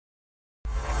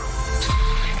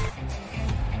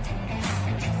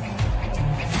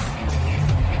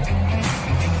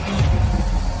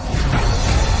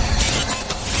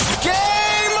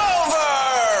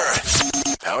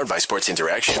Powered by Sports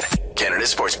Interaction, Canada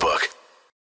Sportsbook.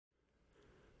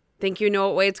 Think you know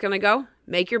what way it's going to go?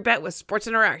 Make your bet with Sports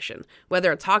Interaction.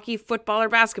 Whether it's hockey, football, or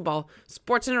basketball,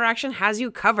 Sports Interaction has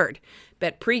you covered.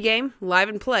 Bet pregame, live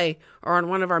and play, or on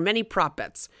one of our many prop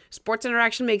bets. Sports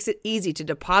Interaction makes it easy to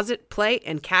deposit, play,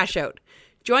 and cash out.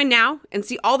 Join now and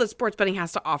see all that sports betting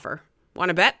has to offer. Want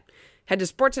to bet? Head to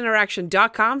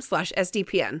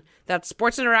sportsinteraction.com/SDPN. That's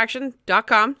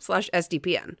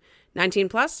sportsinteraction.com/SDPN. 19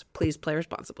 plus, please play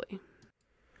responsibly.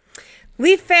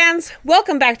 Leaf fans,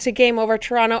 welcome back to Game Over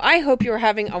Toronto. I hope you are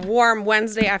having a warm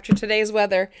Wednesday after today's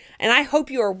weather, and I hope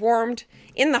you are warmed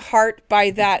in the heart by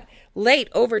that late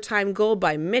overtime goal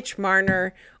by Mitch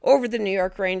Marner over the New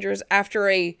York Rangers after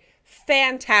a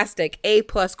fantastic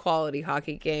A-plus quality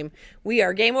hockey game. We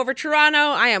are Game Over Toronto.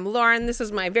 I am Lauren. This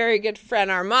is my very good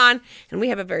friend Armand, and we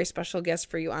have a very special guest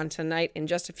for you on tonight in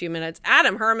just a few minutes.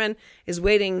 Adam Herman is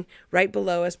waiting right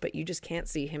below us, but you just can't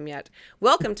see him yet.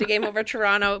 Welcome to Game Over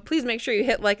Toronto. Please make sure you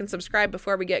hit like and subscribe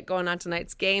before we get going on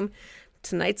tonight's game.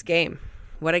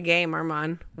 What a game,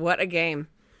 Armand. What a game.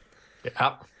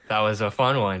 Yeah, that was a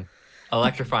fun one.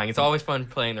 Electrifying. It's always fun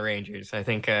playing the Rangers. I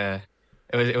think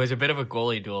it was a bit of a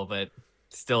goalie duel, but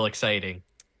still exciting.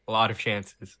 A lot of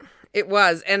chances. It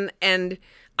was, and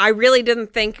I really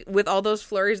didn't think with all those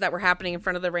flurries that were happening in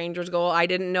front of the Rangers goal, I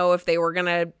didn't know if they were going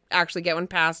to actually get one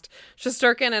past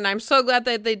Shesterkin, and I'm so glad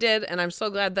that they did, and I'm so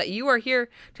glad that you are here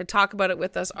to talk about it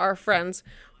with us, our friends.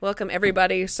 Welcome,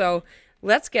 everybody. So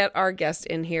let's get our guest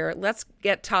in here. Let's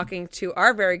get talking to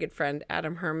our very good friend,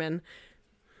 Adam Herman.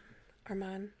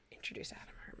 Armand, introduce Adam.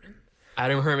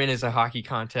 Adam Herman is a hockey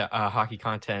content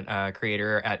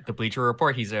creator at the Bleacher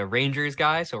Report. He's a Rangers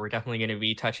guy, so we're definitely going to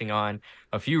be touching on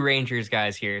a few Rangers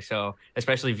guys here. So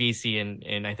especially VC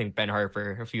and I think Ben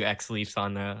Harper, a few ex-Leafs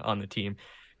on the team.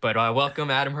 But welcome,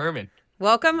 Adam Herman.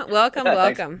 Welcome.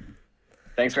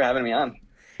 Thanks for having me on.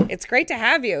 It's great to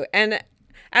have you. And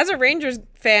as a Rangers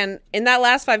fan, in that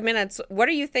last 5 minutes, what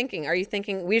are you thinking? Are you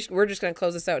thinking we're just going to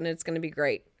close this out and it's going to be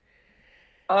great?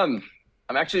 I'm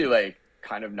actually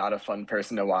kind of not a fun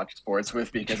person to watch sports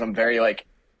with because I'm very like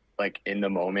in the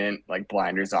moment, like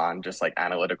blinders on, just like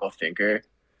analytical thinker.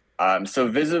 So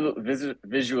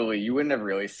visually, you wouldn't have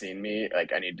really seen me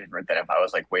like any different than if I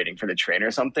was like waiting for the train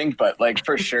or something. But like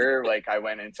for sure, like I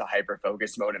went into hyper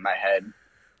focus mode in my head.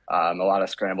 A lot of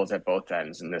scrambles at both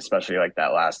ends, and especially like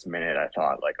that last minute, I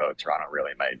thought like, oh, Toronto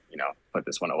really might put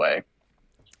this one away.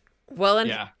 Well,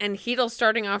 and Hedl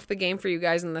starting off the game for you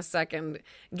guys in the second,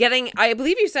 I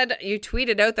believe you said you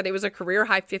tweeted out that it was a career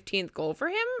high 15th goal for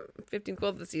him, 15th goal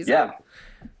of the season.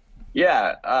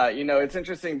 Yeah. It's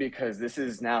interesting because this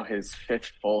is now his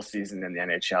 5th full season in the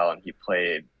NHL, and he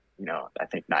played, I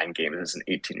think 9 games as an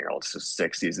 18-year-old, so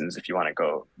 6 seasons if you want to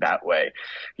go that way.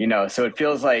 So it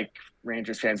feels like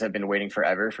Rangers fans have been waiting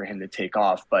forever for him to take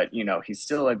off, but he's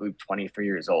still, I believe, 23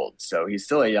 years old, so he's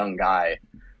still a young guy.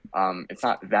 It's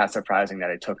not that surprising that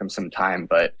it took him some time,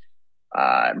 but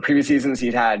in previous seasons he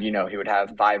would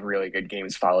have 5 really good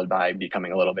games followed by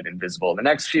becoming a little bit invisible in the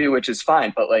next few, which is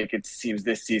fine. But like it seems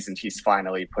this season he's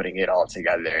finally putting it all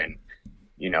together, and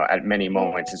at many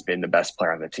moments has been the best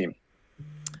player on the team.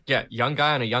 Yeah, young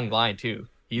guy on a young line too.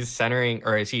 He's centering,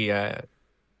 or is he?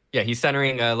 He's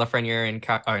centering Lafreniere and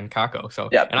Kakko. So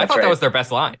yeah, and I thought that was their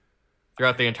best line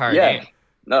throughout the entire game.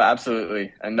 No,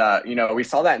 absolutely. And, we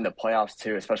saw that in the playoffs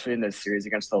too, especially in this series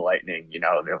against the Lightning.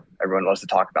 Everyone loves to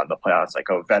talk about the playoffs, like,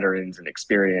 veterans and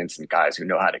experience and guys who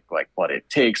know how to, what it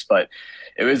takes. But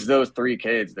it was those 3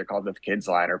 kids. They're called the kids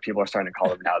line, or people are starting to call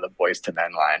them now the boys to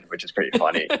men line, which is pretty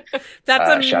funny. That's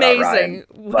amazing.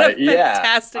 What a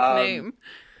fantastic name.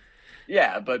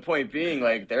 Yeah, but point being,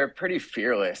 they're pretty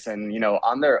fearless. And,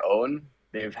 on their own,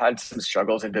 they've had some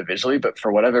struggles individually, but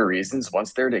for whatever reasons,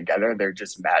 once they're together, they're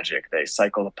just magic. They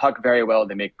cycle the puck very well.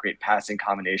 They make great passing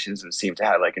combinations and seem to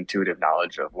have intuitive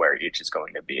knowledge of where each is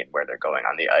going to be and where they're going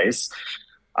on the ice.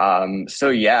 I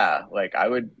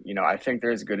think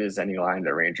they're as good as any line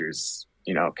the Rangers,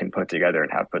 can put together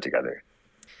and have put together.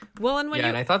 Well, and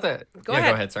and I thought that. Go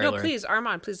ahead. Sorry, no, Lauren. please,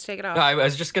 Armand, please take it off. No, I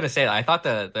was just gonna say that I thought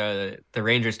the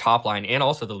Rangers top line and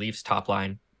also the Leafs top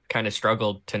line kind of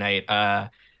struggled tonight.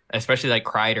 Especially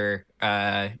Kreider,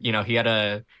 he had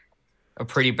a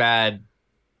pretty bad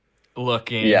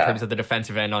look in terms of the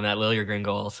defensive end on that Liljegren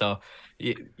goal. So,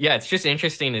 yeah, it's just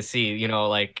interesting to see, you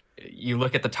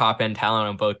look at the top end talent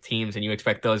on both teams and you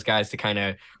expect those guys to kind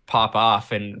of pop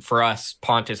off. And for us,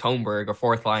 Pontus Holmberg, a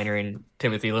 4th liner, and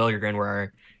Timothy Liljegren were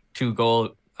our two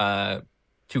goal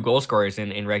scorers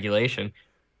in regulation.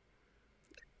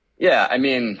 Yeah, I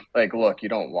mean, look, you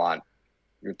don't want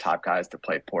your top guys to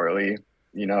play poorly.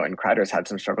 and Kreider's had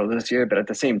some struggles this year, but at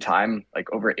the same time,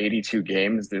 like over 82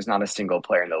 games, there's not a single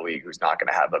player in the league who's not going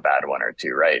to have a bad one or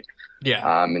two, right?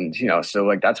 Yeah. And so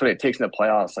like that's what it takes in the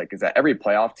playoffs. Like, is that every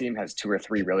playoff team has two or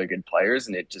three really good players,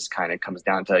 and it just kind of comes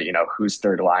down to whose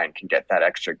third line can get that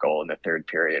extra goal in the third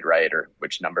period, right? Or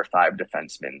which number 5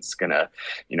 defenseman's gonna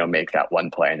make that one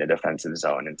play in the defensive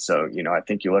zone. And so I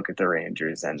think you look at the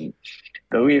Rangers and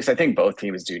the Leafs. I think both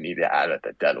teams do need to add at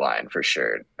the deadline for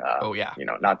sure. Oh yeah.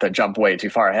 Not to jump way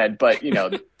too far ahead, but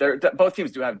both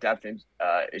teams do have depth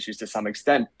issues to some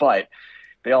extent, but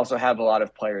they also have a lot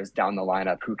of players down the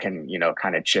lineup who can,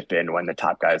 kind of chip in when the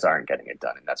top guys aren't getting it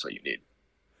done, and that's what you need.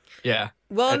 Yeah.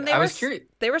 Well, and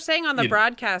they were saying on the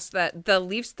broadcast that the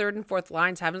Leafs' third and fourth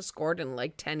lines haven't scored in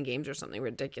like 10 games or something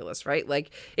ridiculous, right?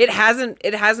 Like it hasn't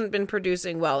been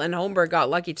producing well, and Holmberg got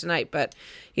lucky tonight. But,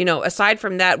 aside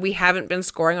from that, we haven't been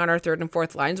scoring on our third and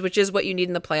fourth lines, which is what you need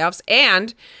in the playoffs.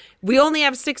 And we only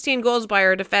have 16 goals by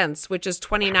our defense, which is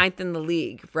 29th in the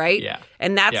league, right? Yeah.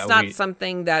 And that's not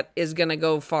something that is going to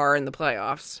go far in the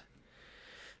playoffs.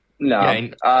 No.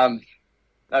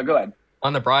 Go ahead.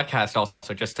 On the broadcast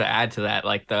also, just to add to that,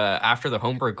 like after the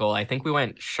Holmberg goal, I think we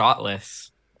went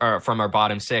shotless from our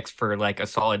bottom 6 for like a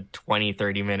solid 20,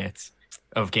 30 minutes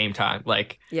of game time.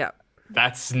 Like, yeah,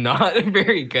 that's not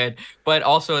very good. But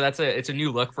also it's a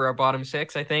new look for our bottom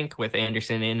 6, I think, with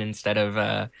Anderson in instead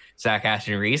of Zach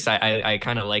Aston Reese. I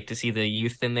kind of like to see the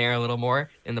youth in there a little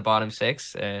more in the bottom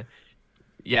 6.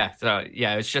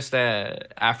 It's just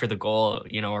after the goal,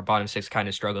 our bottom 6 kind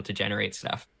of struggled to generate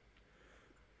stuff.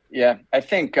 Yeah, I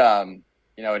think,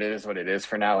 it is what it is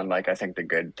for now. And like, I think the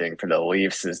good thing for the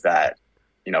Leafs is that,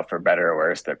 for better or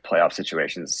worse, their playoff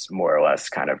situation's more or less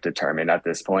kind of determined at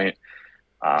this point.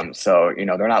 So,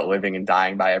 they're not living and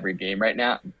dying by every game right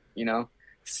now,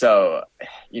 So,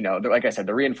 like I said,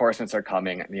 the reinforcements are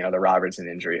coming. The Robertson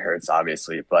injury hurts,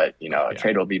 obviously, but, a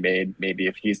trade will be made. Maybe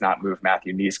if he's not moved,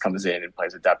 Matthew Neese comes in and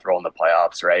plays a depth role in the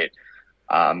playoffs, right?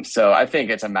 So I think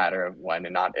it's a matter of when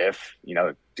and not if,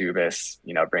 Dubas,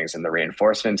 brings in the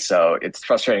reinforcements. So it's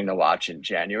frustrating to watch in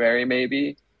January,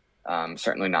 maybe.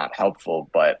 Certainly not helpful,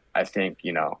 but I think,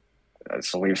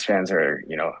 as Leafs fans are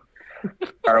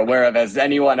aware of as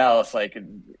anyone else, like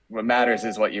what matters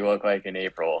is what you look like in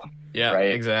April. Yeah,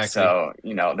 right. Exactly. So,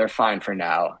 they're fine for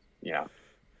now,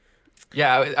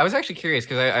 Yeah, I was actually curious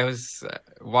because I was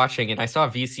watching and I saw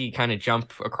VC kind of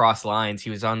jump across lines. He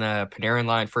was on the Panarin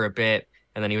line for a bit,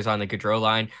 and then he was on the Gaudreau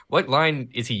line. What line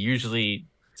is he usually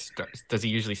does he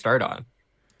usually start on?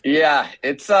 Yeah,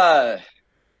 it's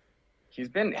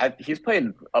he's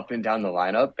played up and down the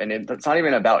lineup, and it's not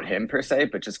even about him per se,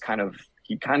 but just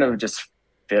he kind of just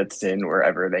fits in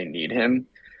wherever they need him.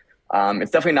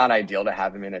 It's definitely not ideal to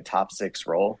have him in a top 6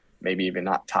 role. Maybe even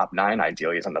not top 9.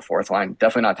 Ideally, he's on the 4th line.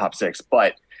 Definitely not top 6.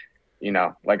 But,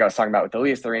 like I was talking about with the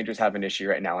Leafs, the Rangers have an issue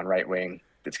right now on right wing.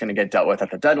 It's going to get dealt with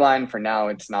at the deadline. For now,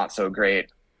 it's not so great.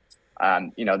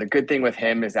 The good thing with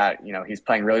him is that, he's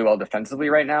playing really well defensively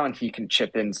right now, and he can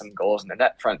chip in some goals in the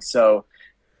net front. So,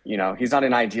 he's not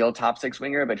an ideal top 6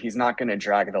 winger, but he's not going to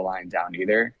drag the line down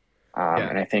either.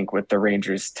 And I think with the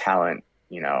Rangers' talent,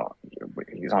 he's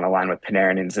on a line with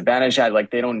Panarin and Zibanejad.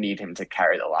 Like, they don't need him to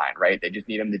carry the line, right? They just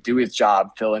need him to do his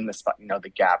job, fill in the spot, the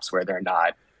gaps where they're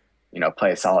not,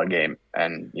 play a solid game.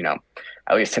 And,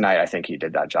 at least tonight, I think he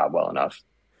did that job well enough.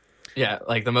 Yeah,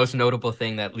 like the most notable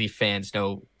thing that Leaf fans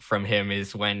know from him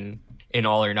is when in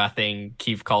All or Nothing,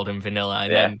 Keefe called him vanilla.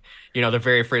 And then, the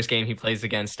very first game he plays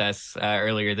against us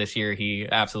earlier this year, he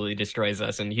absolutely destroys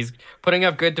us. And he's putting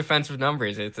up good defensive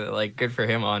numbers. It's good for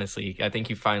him, honestly. I think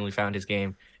he finally found his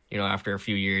game, after a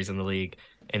few years in the league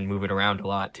and moving around a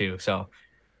lot too. So,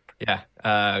 yeah,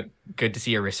 good to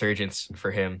see a resurgence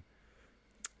for him.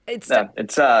 It's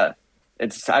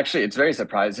very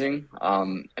surprising.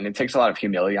 And it takes a lot of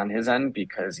humility on his end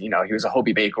because, he was a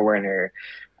Hobey Baker winner.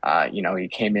 He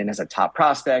came in as a top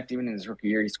prospect. Even in his rookie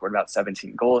year, he scored about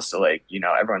 17 goals. So,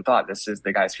 everyone thought this is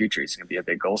the guy's future. He's going to be a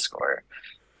big goal scorer.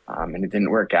 And it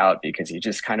didn't work out because he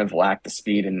just kind of lacked the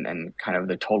speed and kind of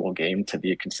the total game to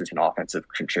be a consistent offensive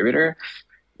contributor.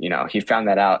 He found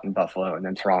that out in Buffalo and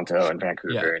then Toronto and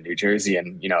Vancouver and New Jersey.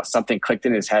 And, something clicked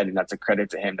in his head, and that's a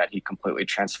credit to him that he completely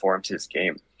transformed his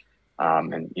game.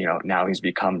 And now he's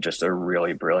become just a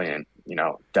really brilliant,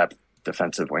 depth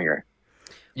defensive winger.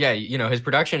 Yeah, his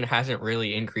production hasn't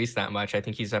really increased that much. I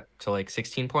think he's up to like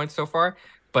 16 points so far,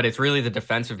 but it's really the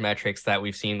defensive metrics that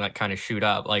we've seen like kind of shoot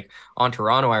up. Like on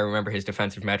Toronto, I remember his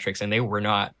defensive metrics, and they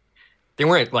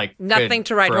weren't like nothing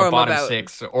to write home about. A bottom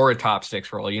 6 or a top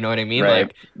 6 role. You know what I mean? Right.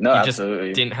 Like no, he absolutely.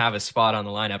 just didn't have a spot on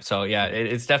the lineup. So yeah,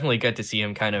 it's definitely good to see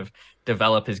him kind of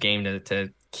develop his game to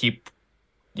keep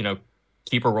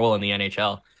a role in the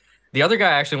NHL. The other guy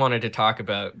I actually wanted to talk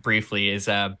about briefly is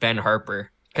Ben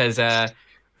Harper, because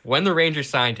when the Rangers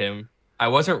signed him, I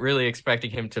wasn't really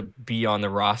expecting him to be on the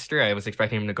roster. I was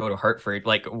expecting him to go to Hartford.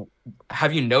 Like,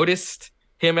 have you noticed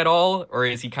him at all, or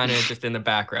is he kind of just in the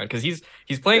background? Because he's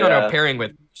playing on a pairing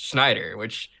with Schneider,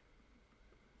 which,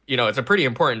 it's a pretty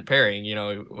important pairing,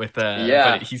 with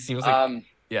but he seems like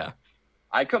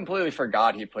I completely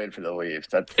forgot he played for the Leafs.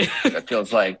 That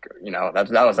feels like, that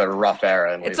was a rough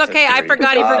era. It's okay. I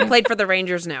forgot he played for the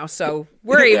Rangers now, so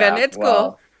we're even. It's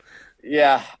cool.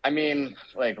 Yeah, I mean,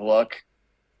 look,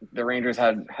 the Rangers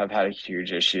have had a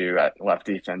huge issue at left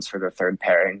defense for their third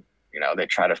pairing. They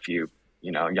tried a few,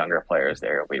 younger players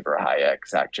there, Weber, Hayek,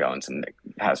 Zach Jones, and it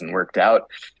hasn't worked out.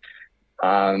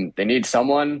 They need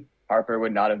someone. Harper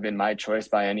would not have been my choice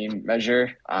by any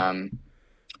measure.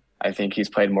 I think he's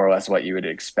played more or less what you would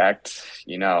expect.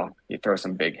 He throws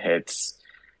some big hits,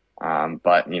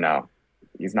 but,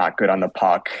 he's not good on the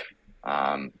puck,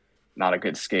 not a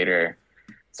good skater.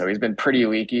 So he's been pretty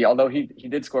leaky, although he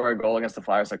did score a goal against the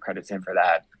Flyers, so credit to him for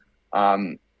that.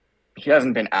 He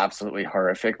hasn't been absolutely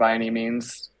horrific by any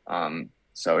means,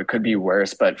 so it could be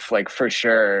worse, but for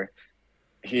sure,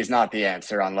 he's not the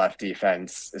answer on left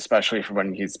defense, especially for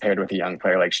when he's paired with a young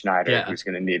player like Schneider, who's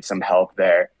going to need some help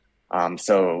there.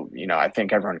 So, I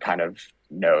think everyone kind of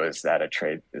knows that a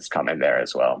trade is coming there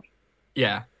as well.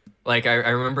 Yeah. I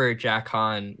remember Jack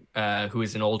Hahn, who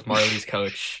is an old Marlies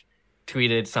coach,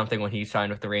 tweeted something when he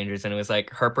signed with the Rangers, and it was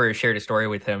like Harper shared a story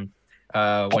with him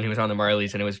when he was on the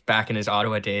Marlies, and it was back in his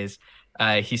Ottawa days.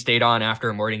 He stayed on after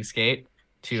a morning skate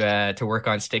to work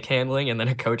on stick handling, and then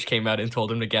a coach came out and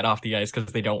told him to get off the ice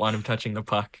because they don't want him touching the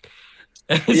puck.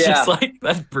 It's just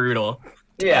that's brutal.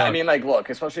 Yeah, I mean, look,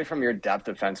 especially from your depth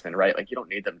defenseman, right? You don't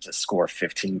need them to score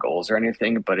 15 goals or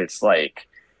anything, but it's like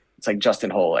Justin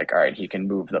Holl, all right, he can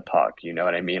move the puck, you know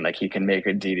what I mean? He can make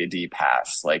a D-to-D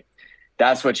pass.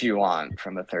 That's what you want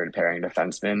from a third pairing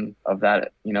defenseman of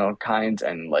that, kind.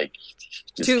 And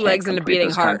just 2 legs and a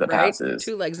beating heart, right? Passes.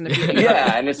 2 legs and a beating heart.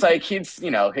 Yeah, and it's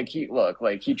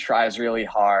he tries really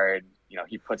hard.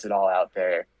 He puts it all out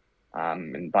there.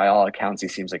 And by all accounts, he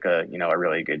seems like a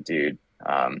really good dude.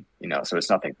 So it's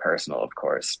nothing personal, of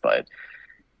course, but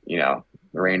the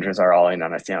Rangers are all in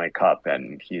on a Stanley Cup,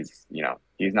 and he's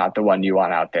not the one you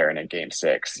want out there in a game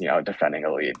 6, defending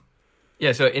a lead.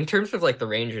 Yeah. So in terms of the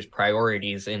Rangers'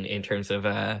 priorities in terms of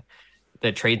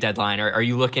the trade deadline, are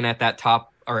you looking at that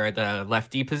top or the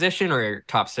left D position or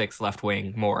top 6 left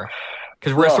wing more?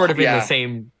 Because we're sort of in the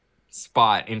same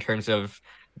spot in terms of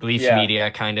Leafs media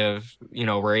kind of,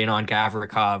 we're in on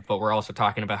Gavrikov, but we're also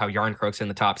talking about how Yarncroke's in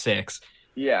the top 6.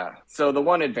 Yeah. So the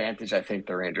one advantage I think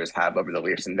the Rangers have over the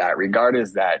Leafs in that regard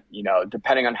is that,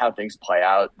 depending on how things play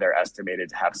out, they're estimated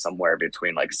to have somewhere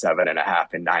between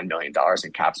 $7.5 and $9 million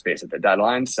in cap space at the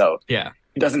deadline. So it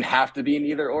doesn't have to be an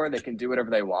either or. They can do whatever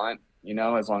they want,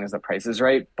 as long as the price is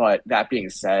right. But that being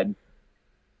said,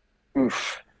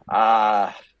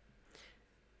 I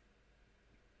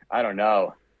don't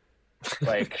know.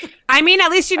 I mean, at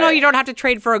least you don't have to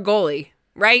trade for a goalie,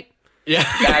 right? Yeah,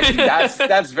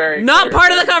 that's very not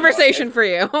part of the conversation for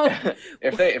you.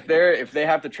 if they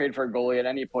have to trade for a goalie at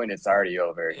any point, it's already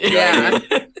over. Yeah.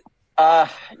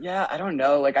 I don't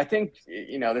know. I think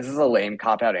this is a lame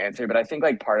cop out answer, but I think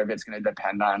part of it's going to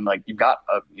depend on you've got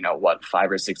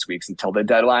 5 or 6 weeks until the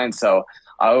deadline. So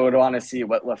I would want to see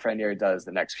what Lafreniere does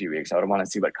the next few weeks. I would want to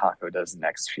see what Kakko does the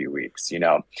next few weeks.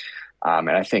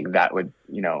 And I think that would,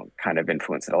 kind of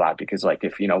influence it a lot because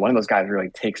if, one of those guys really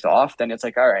takes off, then it's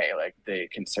all right, they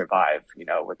can survive,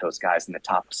 with those guys in the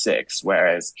top 6.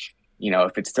 Whereas,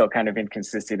 if it's still kind of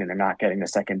inconsistent and they're not getting the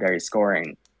secondary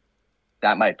scoring,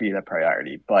 that might be the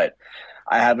priority. But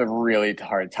I have a really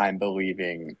hard time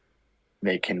believing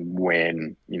they can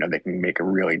win, they can make a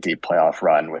really deep playoff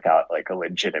run without a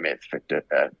legitimate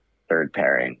third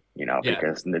pairing,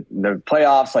 because in the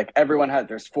playoffs, everyone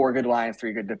there's 4 good lines,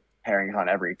 3 good pairings on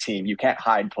every team. You can't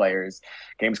hide players.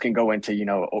 Games can go into,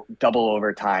 double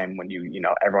overtime when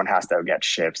everyone has to get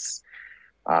shifts.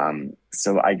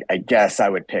 So I guess I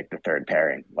would pick the third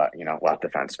pairing, left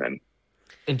defenseman.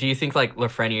 And do you think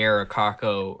Lafreniere or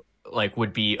Kakko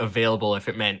would be available if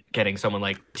it meant getting someone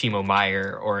like Timo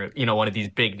Meier or, one of these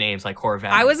big names like Horvat?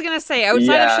 I was going to say,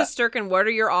 outside of Shesterkin, what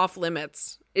are your off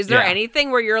limits? Is there anything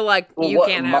where you're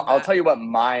can't have I'll tell you what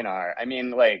mine are. I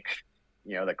mean,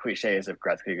 the cliche is if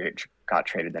Gretzky got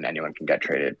traded, then anyone can get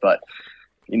traded. But,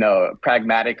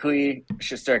 pragmatically,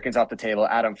 Shesterkin's off the table.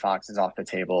 Adam Fox is off the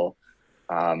table.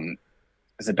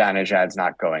 Zibanejad's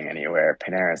not going anywhere.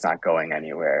 Panarin's not going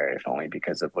anywhere, if only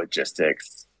because of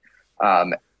logistics.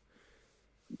 Country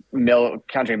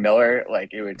Miller,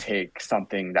 it would take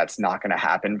something that's not going to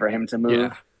happen for him to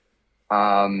move.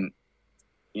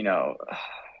 You know,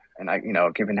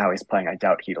 and given how he's playing, I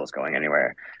doubt Heedle's going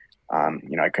anywhere.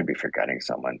 I could be forgetting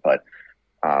someone, but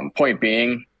point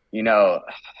being,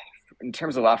 in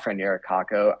terms of Lafreniere,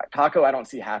 Kako, I don't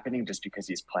see happening just because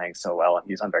he's playing so well and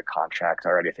he's under contract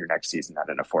already through next season at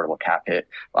an affordable cap hit.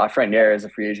 Lafreniere is a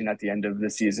free agent at the end of the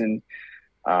season,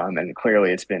 and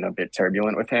clearly it's been a bit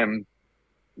turbulent with him.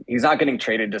 He's not getting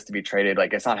traded just to be traded.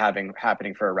 Like, it's not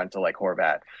happening for a rental like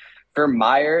Horvat. For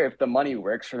Meyer, if the money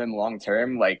works for them long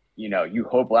term, you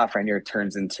hope Lafreniere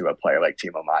turns into a player like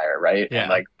Timo Meyer, right?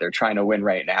 Yeah. And they're trying to win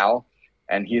right now.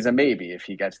 And he's a maybe if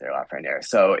he gets there, Lafreniere.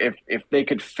 So if they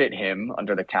could fit him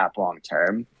under the cap long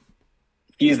term,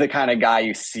 he's the kind of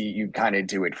guy you kind of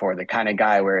do it for. The kind of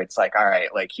guy where it's like, all right,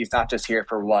 he's not just here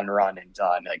for one run and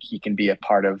done. He can be a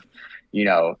part of,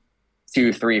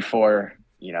 2, 3, 4,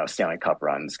 Stanley Cup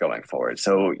runs going forward.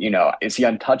 So, is he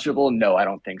untouchable? No, I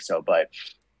don't think so. But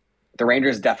the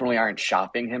Rangers definitely aren't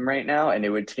shopping him right now, and it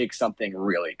would take something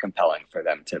really compelling for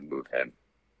them to move him.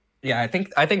 Yeah, I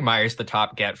think Meyer's the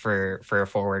top get for a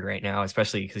forward right now,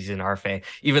 especially because he's an RFA.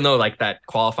 Even though that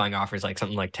qualifying offer is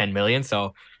something like 10 million,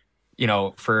 so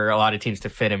for a lot of teams to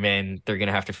fit him in, they're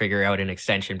gonna have to figure out an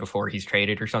extension before he's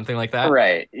traded or something like that.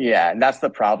 Right. Yeah, and that's the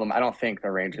problem. I don't think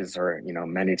the Rangers or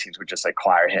many teams would just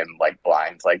acquire him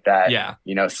blind like that. Yeah.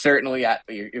 Certainly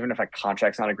even if a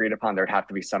contract's not agreed upon, there'd have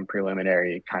to be some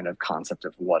preliminary kind of concept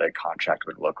of what a contract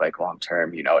would look like long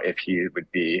term. If he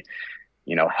would be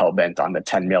hell-bent on the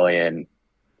 10 million,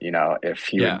 if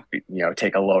he would,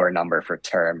 take a lower number for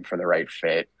term for the right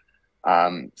fit.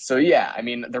 So yeah, I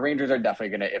mean, the Rangers are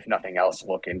definitely going to, if nothing else,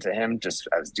 look into him just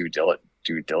as due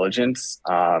diligence.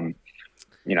 And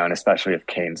especially if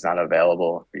Kane's not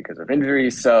available because of injury.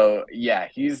 So yeah,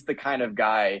 he's the kind of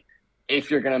guy,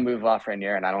 if you're going to move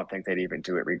Lafreniere, and I don't think they'd even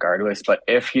do it regardless, but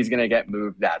if he's going to get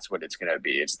moved, that's what it's going to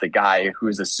be. It's the guy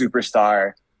who's a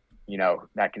superstar,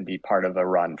 that can be part of a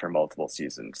run for multiple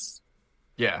seasons.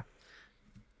 Yeah.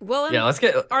 Well, let's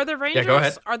get. Are the Rangers? Go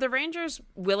ahead. Are the Rangers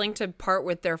willing to part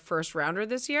with their first rounder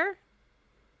this year?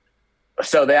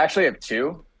 So they actually have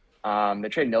two. They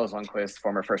traded Nils Lundkvist,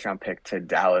 former first round pick, to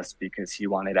Dallas because he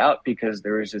wanted out because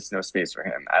there was just no space for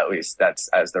him. At least that's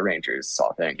as the Rangers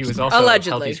saw things. He was also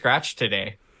Allegedly healthy scratch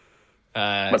today.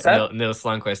 What's that? Nils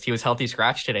Lundkvist. He was healthy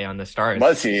scratch today on the Stars.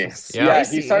 Was he? Yeah,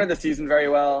 he started the season very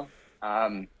well.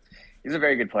 He's a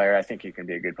very good player. I think he can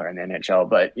be a good player in the NHL.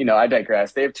 But, I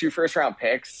digress. They have 2 first-round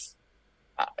picks.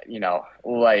 I'd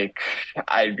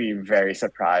be very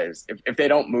surprised. If they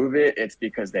don't move it, it's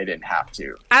because they didn't have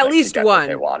to. At least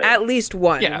one. At least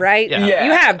one, yeah, right? Yeah.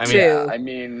 You have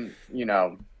two.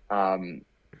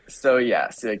 So,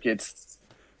 yes, it's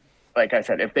like I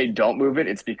said, if they don't move it,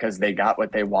 it's because they got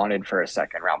what they wanted for a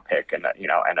second-round pick and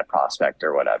a prospect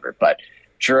or whatever. But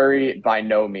Drury, by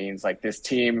no means, this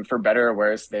team, for better or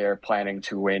worse, they are planning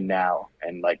to win now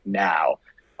and now.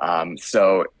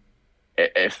 So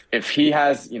if he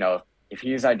has, if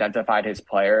he's identified his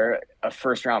player, a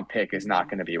first round pick is not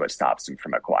going to be what stops him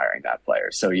from acquiring that player.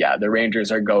 So yeah, the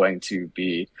Rangers are going to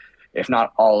be, if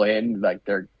not all in,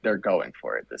 they're going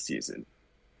for it this season.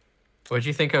 What'd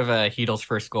you think of Heedle's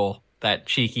first goal? That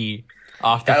cheeky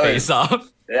off the face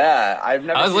off. Yeah, I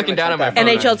was looking down at my phone.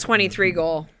 NHL 23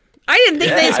 goal. I didn't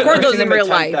think they scored those in real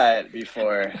life. That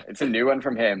before. It's a new one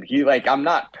from him. He I'm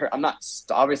not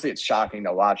obviously it's shocking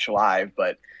to watch live,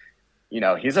 but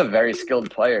he's a very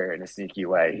skilled player in a sneaky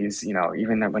way. He's,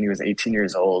 even when he was 18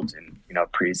 years old and,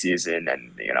 preseason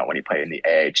and, when he played in the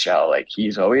AHL,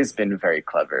 he's always been very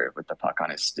clever with the puck on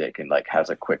his stick and has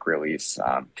a quick release.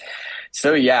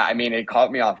 So yeah, I mean, it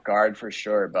caught me off guard for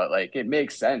sure, but it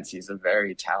makes sense. He's a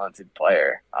very talented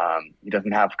player. He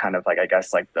doesn't have kind of I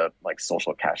guess the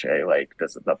social cachet,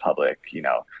 the public,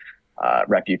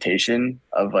 reputation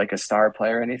of a star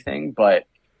player or anything, but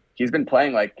he's been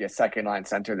playing a second line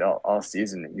center all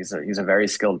season. He's a very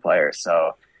skilled player.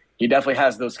 So he definitely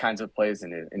has those kinds of plays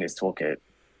in his toolkit.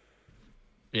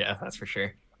 Yeah, that's for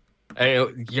sure.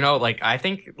 I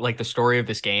think the story of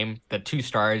this game, the 2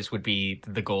 stars would be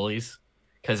the goalies,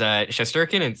 because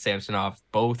Shesterkin and Samsonov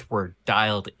both were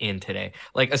dialed in today.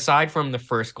 Aside from the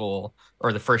first goal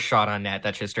or the first shot on net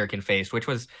that Shesterkin faced, which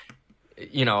was,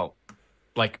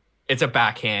 it's a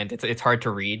backhand. It's hard to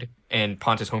read, and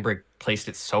Pontus Holmberg placed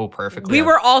it so perfectly. We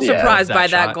were all surprised by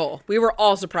that goal. We were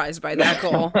all surprised by that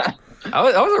goal. That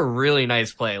was a really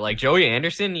nice play. Joey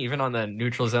Anderson, even on the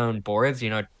neutral zone boards,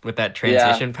 with that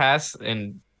transition pass.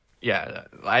 And yeah,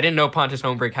 I didn't know Pontus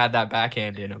Holmberg had that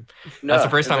backhand in him. No, that's the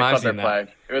first time I've seen that.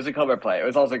 It was a clever play. It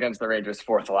was also against the Rangers'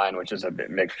 fourth line, which is a bit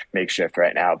makeshift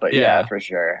right now. But yeah for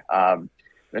sure.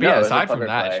 Aside from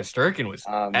that, Shesterkin was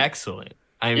excellent.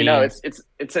 I mean,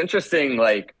 it's interesting.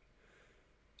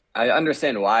 I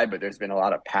understand why, but there's been a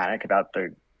lot of panic about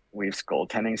the Leafs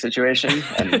goaltending situation.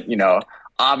 And,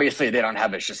 obviously they don't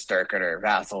have a Shesterkin or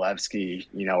Vasilevsky,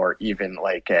 or even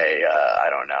like I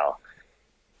don't know,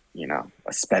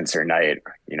 a Spencer Knight,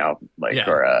 or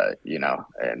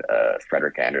and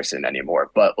Frederick Anderson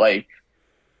anymore. But like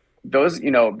those,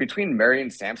 between Murray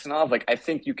and Samsonov, like I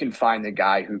think you can find the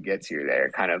guy who gets you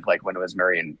there, kind of like when it was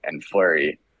Murray and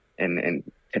Fleury in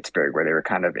Pittsburgh, where they were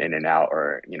kind of in and out,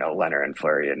 or Leonard and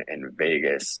Fleury in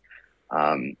Vegas.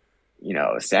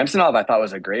 Samsonov I thought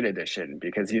was a great addition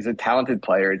because he's a talented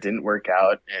player. It didn't work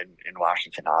out in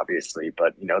Washington, obviously,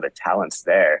 but the talent's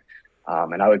there.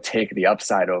 And I would take the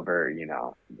upside over,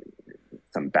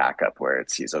 some backup where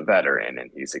he's a veteran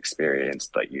and he's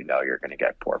experienced, but you're going to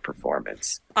get poor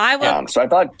performance. I will. So I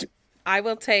thought I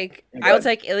will take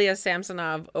Ilya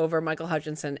Samsonov over Michael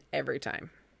Hutchinson every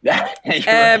time.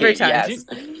 Every time. Yes,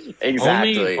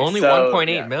 exactly. Only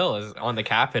 1.8 mil is on the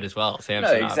cap hit as well.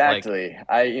 Samsonov. No, exactly.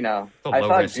 I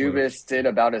thought Dubas did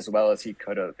about as well as he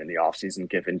could have in the offseason,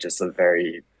 given just a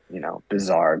very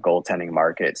bizarre goaltending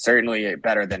market. Certainly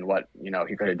better than what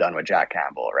he could have done with Jack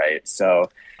Campbell, right? So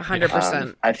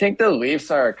 100%. I think the Leafs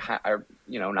are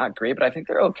not great, but I think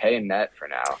they're okay in net for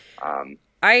now.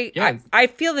 I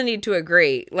feel the need to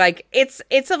agree. Like it's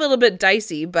a little bit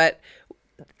dicey, but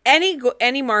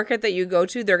any market that you go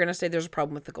to, they're going to say there's a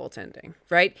problem with the goaltending,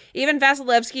 right? Even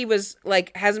Vasilevsky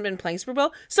hasn't been playing super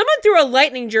well. Someone threw a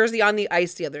Lightning jersey on the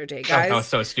ice the other day, guys. That was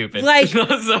so stupid. Like, so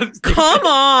stupid. Come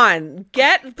on,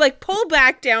 pull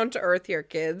back down to earth here,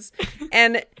 kids.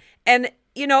 And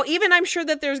even I'm sure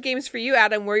that there's games for you,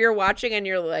 Adam, where you're watching and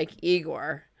you're like,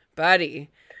 Igor, buddy.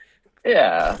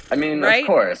 Yeah, I mean, right? Of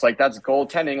course, like that's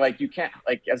goaltending. Like you can't,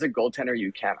 as a goaltender,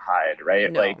 you can't hide,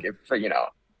 right? No. Like if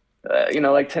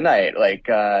like tonight,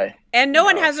 and no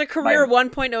one has a career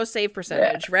 1.0 save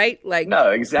percentage, right? Like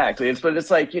no, exactly. It's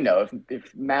like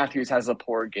if Matthews has a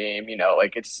poor game,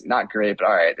 it's not great, but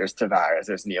all right. There's Tavares,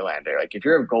 there's Nylander. Like if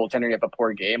you're a goaltender, you have a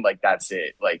poor game, like that's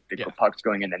it. Like the puck's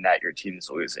going in the net, your team's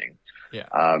losing. Yeah.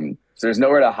 So there's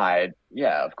nowhere to hide.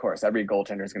 Yeah, of course, every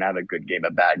goaltender is gonna have a good game,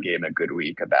 a bad game, a good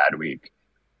week, a bad week.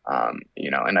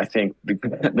 And I think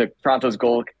the Toronto's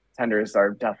goaltenders are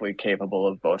definitely capable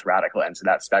of both radical ends of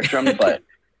that spectrum. But,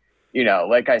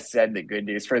 like I said, the good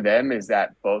news for them is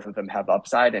that both of them have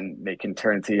upside and they can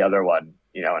turn to the other one,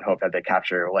 and hope that they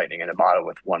capture lightning in a bottle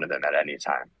with one of them at any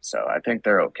time. So I think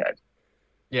they're okay.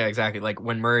 Yeah, exactly. Like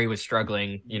when Murray was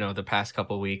struggling, the past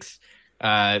couple of weeks,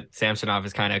 Samsonov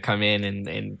has kind of come in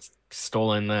and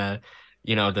stolen the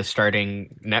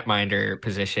starting netminder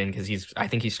position because I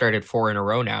think he started 4 in a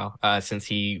row now since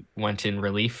he went in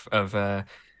relief of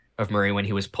Murray when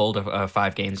he was pulled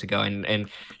 5 games ago, and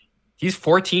he's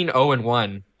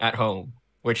 14-0-1 at home,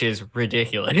 which is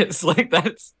ridiculous. Like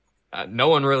that's no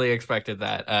one really expected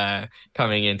that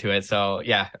coming into it. So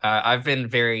yeah, I've been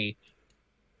very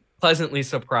pleasantly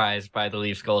surprised by the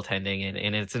Leafs goaltending,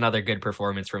 and it's another good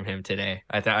performance from him today.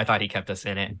 I thought he kept us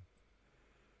in it.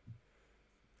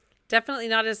 Definitely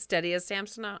not as steady as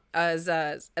Samson as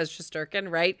Shesterkin,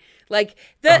 right? Like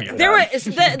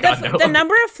the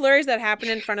number of flurries that happen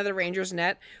in front of the Rangers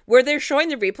net where they're showing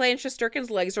the replay and Shesterkin's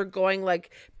legs are going like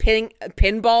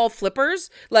pinball flippers,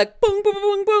 like boom, boom,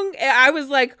 boom, boom. I was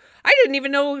like, I didn't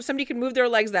even know somebody could move their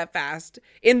legs that fast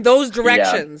in those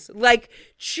directions. Yeah. Like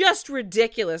just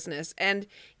ridiculousness. And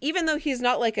even though he's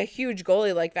not like a huge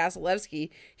goalie like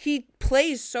Vasilevsky, he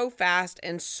plays so fast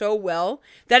and so well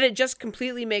that it just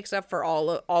completely makes up for all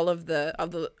of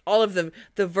the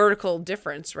vertical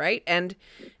difference, right? And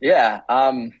yeah,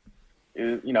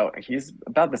 he's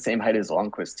about the same height as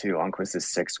Lundqvist too. Lundqvist is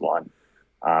 6'1",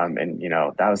 and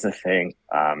that was the thing.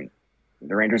 The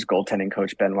Rangers goaltending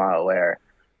coach Benoit Allaire,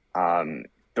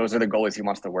 those are the goalies he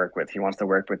wants to work with. He wants to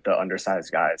work with the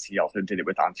undersized guys. He also did it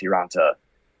with Antti Raanta,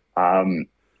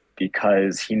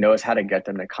 because he knows how to get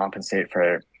them to compensate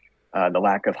for the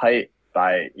lack of height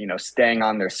by, staying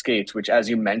on their skates, which, as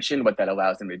you mentioned, what that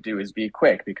allows them to do is be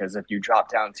quick, because if you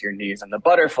drop down to your knees on the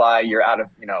butterfly, you're out of,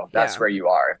 that's where you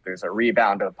are. If there's a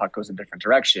rebound, the puck goes a different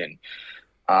direction.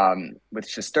 With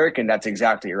Shesterkin, that's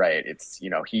exactly right. It's,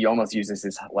 he almost uses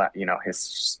his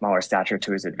smaller stature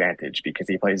to his advantage because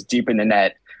he plays deep in the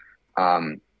net,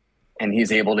 and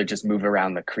he's able to just move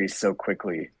around the crease so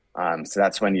quickly. So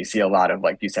that's when you see a lot of,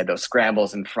 like you said, those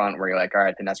scrambles in front where you're like, all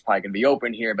right, then that's probably going to be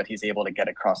open here, but he's able to get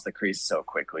across the crease so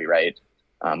quickly, right?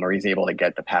 Or he's able to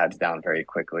get the pads down very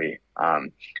quickly.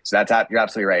 So you're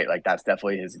absolutely right. Like that's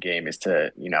definitely his game, is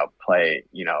to, play,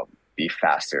 be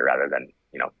faster rather than,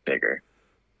 bigger.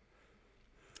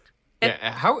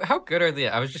 Yeah. How good are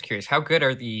I was just curious, how good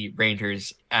are the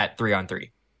Rangers at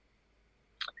 3-on-3?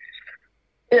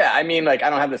 Yeah, I mean, like I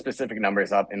don't have the specific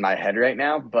numbers up in my head right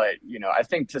now, but I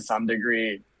think to some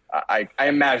degree, I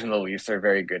imagine the Leafs are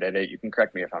very good at it. You can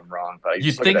correct me if I'm wrong, but you You'd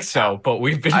just look at think the so, talent. but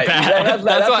we've been I bad. that's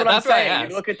Why what I'm that's why I saying. You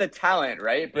asked. look at the talent,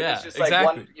 right? But it's Yeah, just like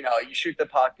exactly. you shoot the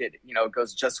puck, it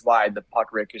goes just wide. The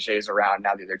puck ricochets around.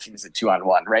 Now the other team is a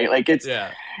 2-on-1, right? Like it's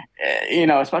Yeah.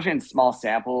 especially in small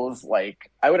samples,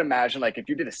 like I would imagine like if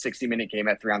you did a 60-minute game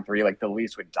at 3-on-3, like the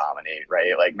Leafs would dominate,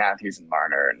 right? Like Matthews and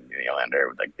Marner and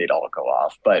Nylander, like they'd all go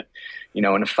off. But in a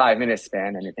 5-minute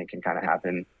span, anything can kind of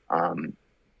happen.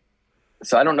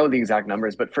 So I don't know the exact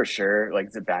numbers, but for sure,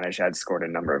 like Zibanejad scored a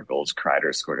number of goals,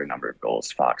 Kreider scored a number of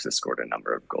goals, Fox has scored a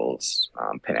number of goals,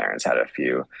 Panarin's had a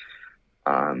few.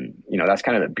 That's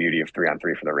kind of the beauty of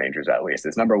 3-on-3 for the Rangers, at least.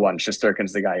 It's number one,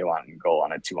 Shesterkin's the guy you want in goal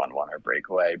on a 2-on-1 or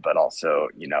breakaway, but also,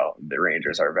 the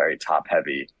Rangers are very top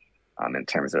heavy in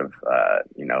terms of,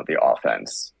 the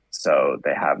offense. So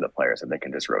they have the players that they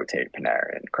can just rotate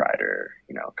Panarin, Kreider,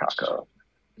 Kakko.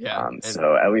 Yeah.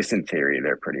 So at least in theory,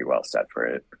 they're pretty well set for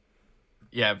it.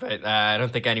 Yeah, but I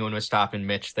don't think anyone was stopping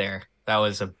Mitch there. That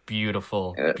was a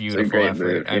beautiful, beautiful great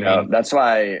effort. move. That's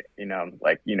why,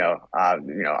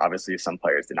 obviously some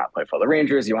players did not play for the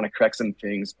Rangers. You want to correct some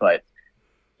things, but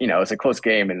it's a close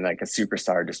game and like a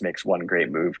superstar just makes one great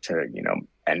move to,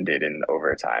 end it in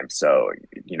overtime. So,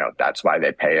 that's why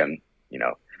they pay him,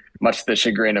 much to the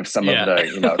chagrin of some of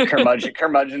the,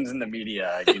 curmudgeons in the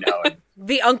media,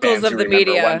 the uncles of the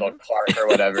media, Wendell Clark or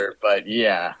whatever. But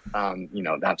yeah,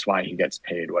 that's why he gets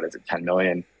paid. What is it, $10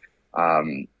 million?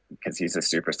 Because he's a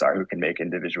superstar who can make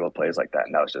individual plays like that,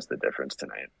 and that was just the difference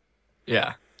tonight.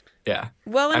 Yeah.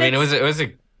 Well, it was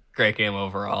a great game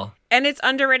overall, and it's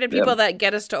underrated people that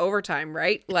get us to overtime,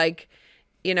 right? Like,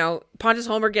 Pontus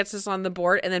Holmer gets us on the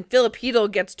board, and then Philip Hedl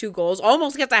gets 2 goals,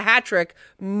 almost gets a hat trick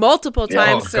multiple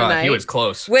times tonight. God, he was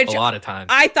close a lot of times.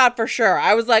 I thought for sure.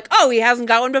 I was like, oh, he hasn't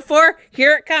got one before?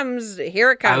 Here it comes.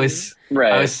 I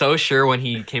was so sure when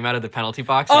he came out of the penalty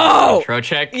box.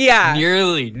 Trocheck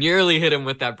nearly hit him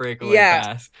with that breakaway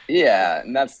pass. Yeah,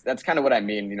 and that's kind of what I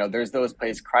mean. There's those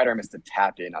plays. Kreider missed a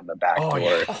tap in on the back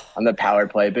door on the power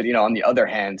play, but on the other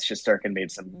hand, Shesterkin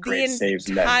made some great saves.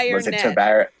 And then was it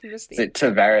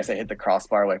Tavares that hit the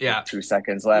crossbar with 2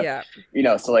 seconds left?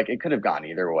 Yeah. So like it could have gone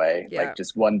either way. Yeah. Like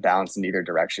just one bounce in either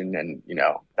direction, and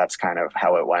that's kind of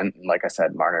how it went. And like I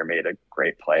said, Marner made a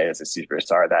great play as a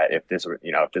superstar. That if this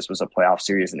was a playoff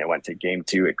series and it went to game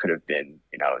 2, it could have been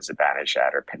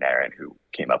Zibanejad or Panarin who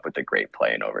came up with a great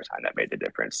play in overtime that made the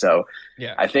difference. So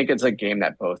I think it's a game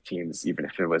that both teams, even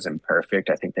if it was imperfect,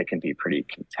 I think they can be pretty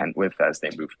content with as they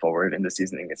move forward in the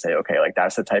season and can say, okay, like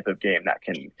that's the type of game that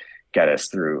can get us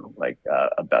through like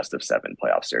a best of 7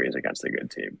 playoff series against a good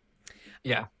team.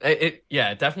 Yeah, it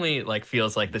definitely like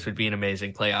feels like this would be an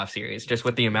amazing playoff series just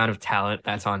with the amount of talent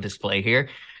that's on display here.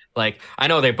 Like I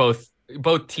know they both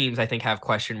teams I think have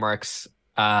question marks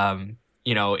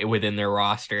within their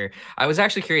roster. I was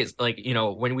actually curious, like,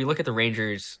 when we look at the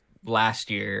Rangers last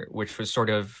year, which was sort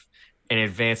of an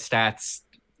advanced stats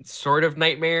sort of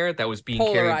nightmare that was being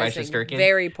carried by Shesterkin.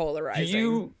 Very polarizing. Do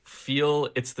you feel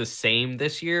it's the same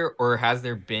this year, or has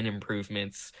there been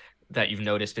improvements that you've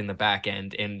noticed in the back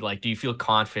end? And like, do you feel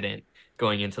confident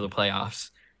going into the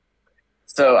playoffs?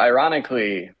 So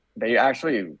ironically, they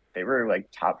were like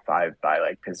top 5 by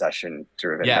like possession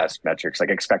driven metrics, like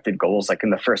expected goals, like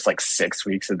in the first like 6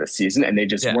 weeks of the season, and they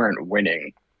just weren't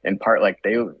winning. In part, like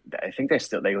they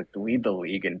lead the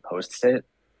league in post hit,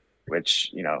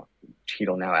 which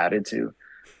Cheadle now added to.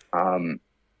 And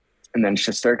then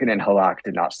Shesterkin and Halak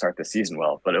did not start the season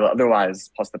well, but otherwise,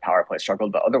 plus the power play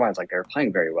struggled, but otherwise, like they were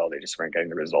playing very well. They just weren't getting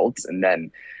the results. And then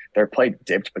their play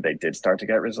dipped, but they did start to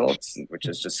get results, which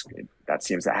is just, that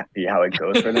seems to be how it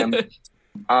goes for them.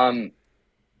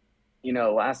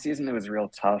 Last season it was real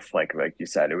tough. Like you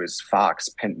said, it was Fox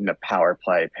in the power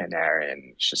play,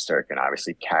 Panarin, Shesterkin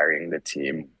obviously carrying the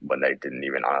team when they didn't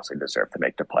even honestly deserve to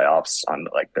make the playoffs on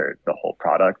like the whole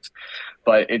product.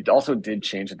 But it also did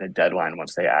change at the deadline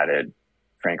once they added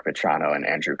Frank Vetrano and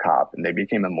Andrew Kopp, and they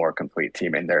became a more complete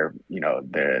team, and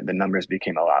the numbers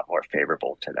became a lot more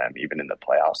favorable to them, even in the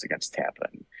playoffs against Tampa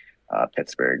and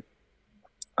Pittsburgh.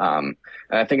 And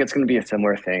I think it's going to be a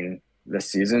similar thing this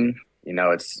season.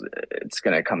 It's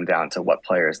going to come down to what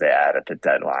players they add at the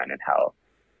deadline and how,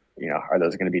 are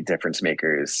those going to be difference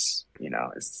makers?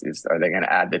 Are they going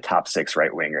to add the top 6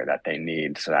 right winger that they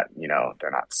need so that, they're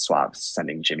not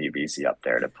sending Jimmy Vesey up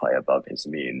there to play above his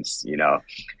means,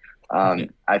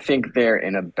 I think they're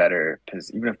in a better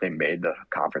position. Even if they made the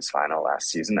conference final last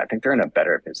season, I think they're in a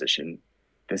better position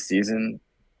this season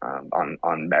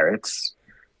on merits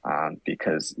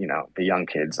because, the young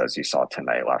kids, as you saw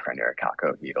tonight, Lafreniere,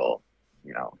 Kakko, Hedl,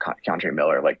 Keandre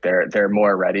Miller. Like they're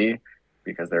more ready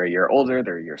because they're a year older,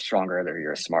 they're a year stronger, they're a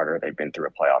year smarter. They've been through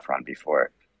a playoff run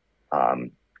before.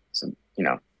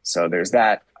 So there's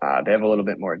that. They have a little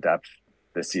bit more depth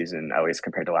this season, at least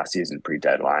compared to last season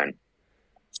pre-deadline.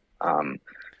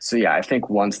 So yeah, I think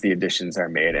once the additions are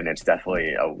made, and it's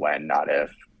definitely a when, not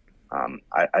if.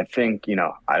 I think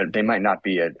they might not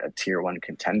be a tier 1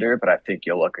 contender, but I think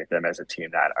you'll look at them as a team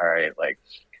that, all right, like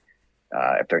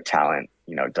if their talent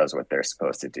does what they're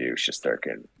supposed to do,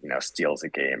 Shesterkin steals a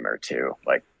game or two,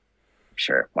 like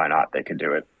sure, why not? They could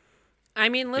do it. I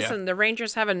mean, listen, The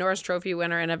Rangers have a Norris Trophy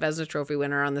winner and a Vezina Trophy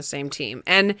winner on the same team.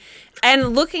 And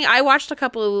I watched a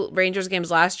couple of Rangers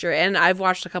games last year, and I've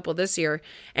watched a couple this year,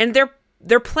 and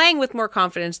they're playing with more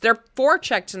confidence. Their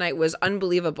forecheck tonight was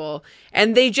unbelievable,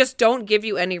 and they just don't give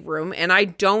you any room. And I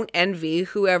don't envy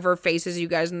whoever faces you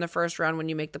guys in the first round when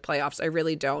you make the playoffs. I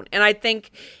really don't. And I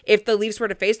think if the Leafs were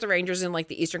to face the Rangers in like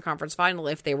the Eastern Conference Final,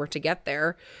 if they were to get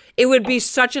there, it would be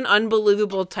such an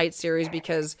unbelievable tight series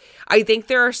because I think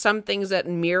there are some things that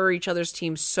mirror each other's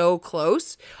teams so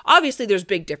close. Obviously, there's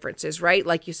big differences, right?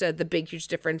 Like you said, the big, huge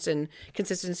difference in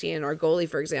consistency in our goalie,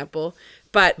 for example.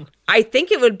 But I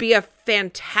think it would be a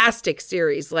fantastic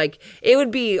series. Like, it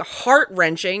would be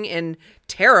heart-wrenching and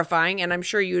terrifying, and I'm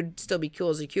sure you'd still be cool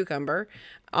as a cucumber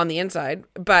on the inside.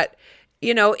 But,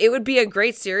 it would be a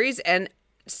great series, and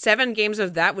 7 games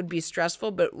of that would be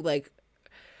stressful, but, like,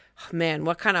 man,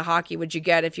 what kind of hockey would you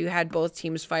get if you had both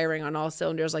teams firing on all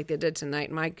cylinders like they did tonight?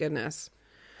 My goodness.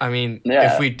 I mean,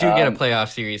 if we do get a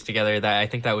playoff series together, I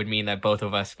think that would mean that both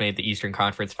of us made the Eastern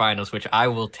Conference Finals, which I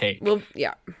will take. Well,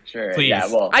 yeah. Sure. Please. Yeah,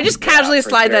 well, I just casually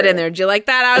slide that in there. Do you like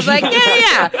that? I was like,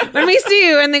 yeah. Let me see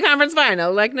you in the conference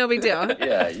final. Like, no big deal.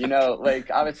 Yeah,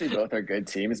 like obviously both are good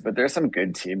teams, but there's some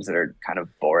good teams that are kind of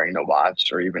boring to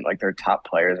watch, or even like their top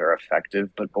players are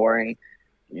effective but boring.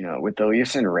 With the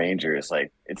Leafs and Rangers,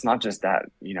 like it's not just that,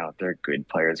 they're good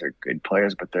players,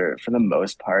 but they're for the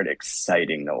most part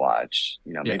exciting to watch.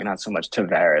 Maybe not so much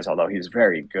Tavares, although he's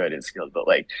very good and skilled, but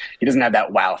like he doesn't have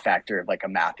that wow factor of like a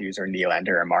Matthews or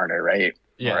Nylander or Marner, right?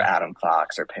 Yeah. Or Adam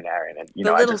Fox or Panarin. And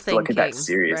I just look at that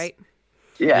series. Right?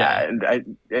 Yeah.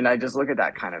 And I just look at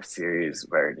that kind of series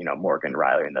where, Morgan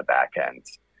Rielly in the back end.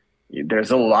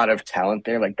 There's a lot of talent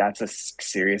there. Like that's a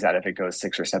series that if it goes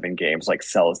 6 or 7 games, like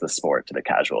sells the sport to the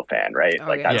casual fan, right?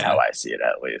 That's how I see it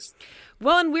at least.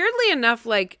 Well, and weirdly enough,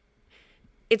 like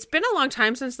it's been a long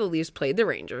time since the Leafs played the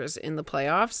Rangers in the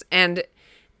playoffs. And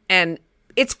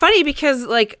it's funny because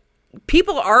like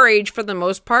people our age, for the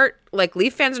most part, like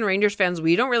Leaf fans and Rangers fans,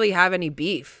 we don't really have any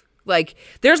beef. Like,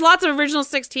 there's lots of original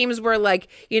 6 teams where, like,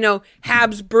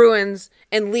 Habs, Bruins,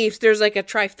 and Leafs, there's, like, a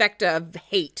trifecta of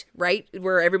hate, right?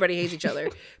 Where everybody hates each other.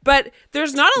 But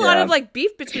there's not a lot of, like,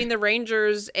 beef between the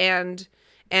Rangers and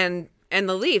the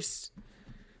Leafs.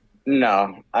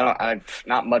 No,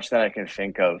 not much that I can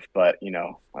think of. But,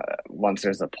 once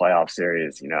there's a playoff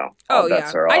series, all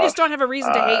bets are off. I just don't have a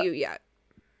reason to hate you yet.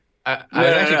 I was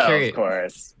actually curious. Of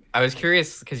course. I was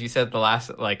curious because you said the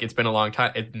last, like, it's been a long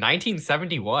time. It's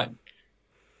 1971.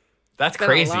 That's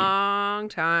crazy. A long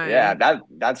time. Yeah,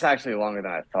 that's actually longer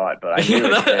than I thought. But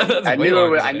I knew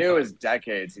it was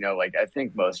decades. Like I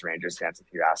think most Rangers fans, if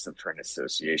you asked them for an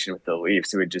association with the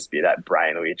Leafs, it would just be that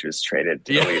Brian Leetch was traded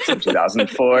to the Leafs in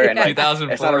 2004. And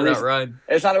 2004, that run.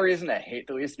 It's not a reason to hate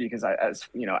the Leafs because,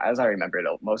 as I remember it,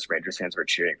 most Rangers fans were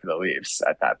cheering for the Leafs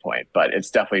at that point. But it's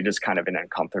definitely just kind of an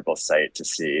uncomfortable sight to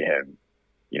see him,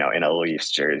 in a Leafs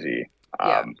jersey.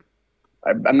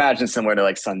 I imagine similar to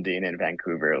like Sundin in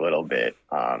Vancouver a little bit.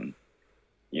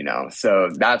 So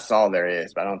that's all there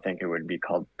is. But I don't think it would be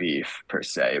called beef per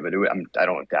se. But I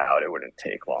don't doubt it wouldn't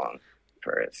take long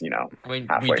for it. I mean,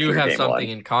 we do have something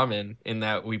in common in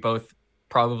that we both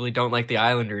probably don't like the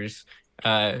Islanders.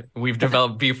 We've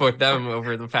developed beef with them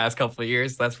over the past couple of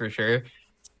years. That's for sure.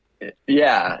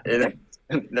 Yeah.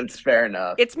 That's fair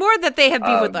enough. It's more that they have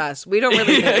beef with us. We don't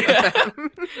really beef with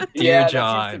them. Dear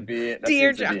John. That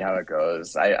seems to be how it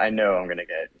goes. I know I'm going to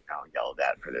get yelled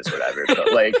at for this, whatever.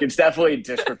 But like, it's definitely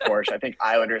disproportionate. I think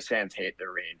Islanders fans hate the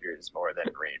Rangers more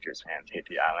than Rangers fans hate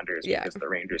the Islanders because the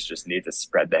Rangers just need to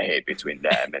spread the hate between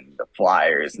them and the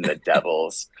Flyers and the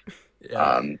Devils.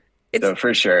 So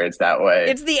for sure, it's that way.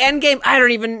 It's the end game.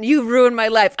 You ruined my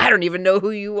life. I don't even know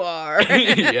who you are.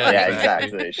 Yeah,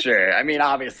 exactly. Sure. I mean,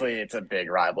 obviously, it's a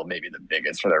big rival, maybe the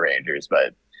biggest for the Rangers,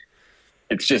 but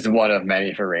it's just one of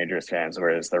many for Rangers fans,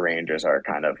 whereas the Rangers are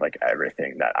kind of like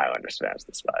everything that Islanders fans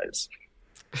despise.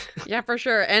 Yeah, for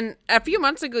sure. And a few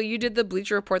months ago, you did the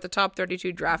Bleacher Report, the top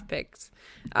 32 draft picks,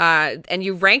 and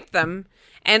you ranked them.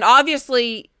 And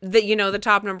obviously, the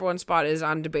top number one spot is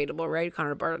undebatable, right?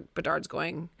 Connor Bedard's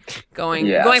going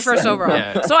first overall.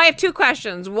 Yeah. So I have two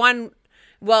questions. One,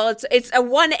 well, it's a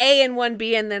 1A and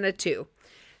 1B, and then a 2.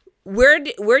 Where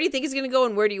do you think he's going to go,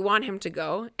 and where do you want him to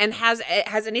go? And has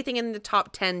anything in the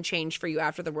top 10 changed for you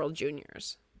after the World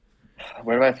Juniors?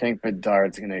 Where do I think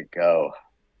Bedard's going to go?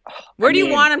 Where do you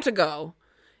want him to go?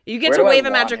 You get to wave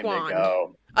a magic wand.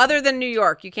 Other than New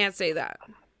York, you can't say that.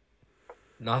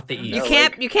 Not the East.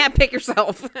 You can't pick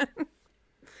yourself.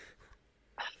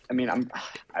 I mean, I'm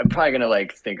probably gonna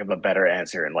think of a better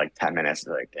answer in 10 minutes.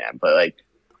 Damn, but I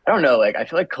don't know. I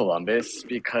feel like Columbus,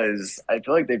 because I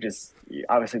feel like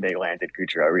obviously they landed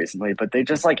Gaudreau recently, but they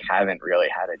just haven't really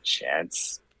had a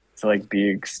chance to be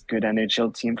a good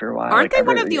NHL team for a while. Aren't they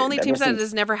one of the only teams that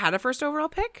has never had a first overall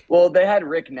pick? Well, they had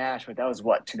Rick Nash, but that was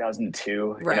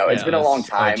 2002. Right. It's been a long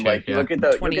time. Look at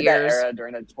that years. era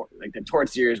during the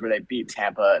Torts years where they beat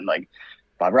Tampa and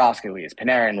Bobrovsky leaves,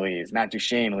 Panarin leaves, Matt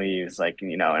Duchene leaves, and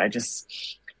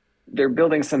they're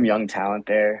building some young talent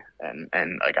there, and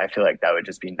I feel like that would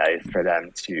just be nice for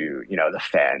them to, the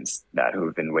fans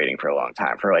who've been waiting for a long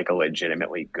time for a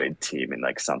legitimately good team and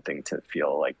something to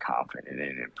feel confident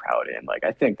in and proud in.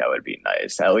 I think that would be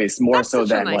nice, at least more. That's so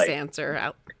than a nice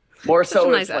answer. More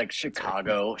so if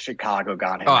Chicago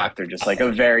got him after just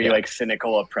a very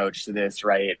cynical approach to this,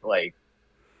 right? Or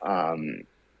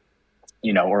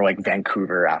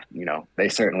Vancouver, they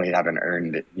certainly haven't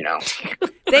earned it,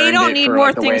 They don't need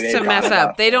more things to mess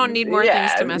up. They don't need more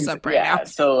things to mess up right now.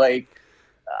 So,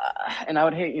 and I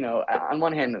would hate, on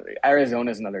one hand,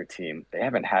 Arizona's another team. They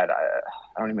haven't had, I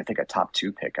don't even think a top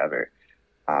 2 pick ever.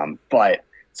 But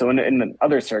so in the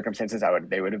other circumstances,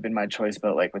 they would have been my choice.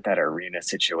 But with that arena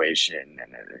situation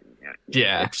and we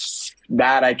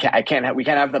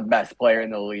can't have the best player in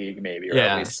the league, maybe, or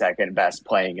at least second best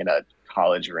playing in a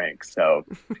college rink. So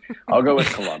I'll go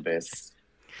with Columbus.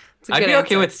 I'd be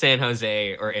okay with San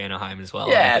Jose or Anaheim as well.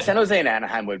 Yeah, San Jose and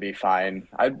Anaheim would be fine.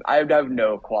 I'd have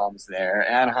no qualms there.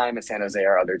 Anaheim and San Jose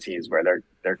are other teams where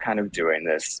they're kind of doing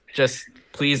this. Just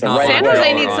please not. San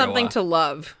Jose needs something to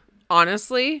love.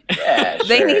 Honestly, yeah, sure,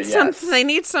 they need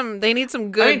some. They need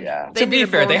some good. To be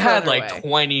fair, they had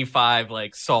 25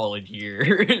 solid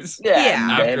years.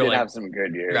 Yeah, they did have some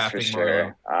good years for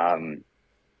sure.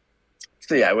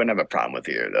 So I wouldn't have a problem with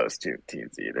either of those two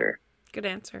teams either. Good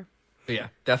answer. But yeah,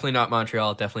 definitely not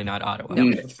Montreal. Definitely not Ottawa.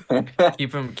 No.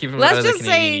 keep them out of the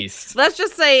Canadian East.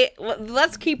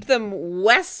 Let's keep them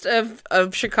west of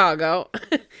Chicago.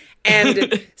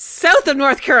 And south of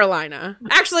North Carolina.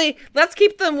 Actually, let's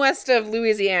keep them west of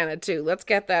Louisiana too. Let's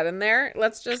get that in there.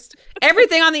 Let's just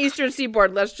everything on the Eastern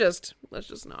Seaboard. Let's just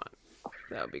not.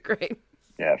 That would be great.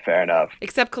 Yeah, fair enough.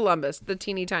 Except Columbus, the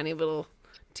teeny tiny little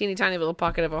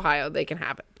pocket of Ohio. They can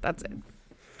have it. That's it.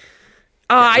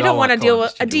 I don't want to deal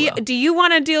with. Do you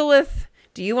want to deal with?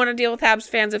 Do you want to deal with Habs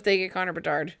fans if they get Connor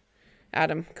Bedard?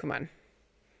 Adam, come on.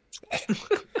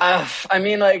 I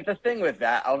mean, the thing with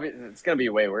that, it's going to be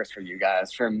way worse for you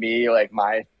guys. For me,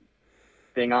 my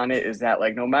thing on it is that,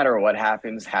 no matter what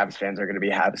happens, Habs fans are going to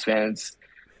be Habs fans.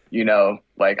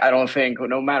 I don't think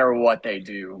no matter what they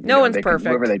do, no one's perfect.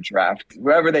 Whoever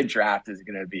they draft is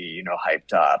going to be,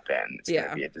 hyped up, and it's going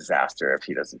to be a disaster if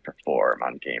he doesn't perform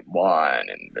on game 1,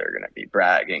 and they're going to be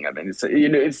bragging. I mean,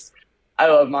 I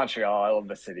love Montreal. I love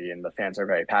the city, and the fans are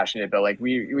very passionate. But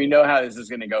we know how this is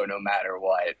going to go, no matter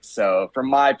what. So from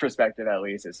my perspective, at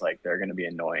least, it's they're going to be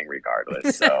annoying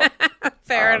regardless. So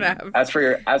fair enough. As for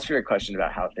your question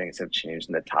about how things have changed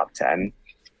in the top 10,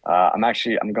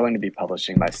 I'm going to be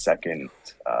publishing my second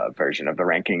version of the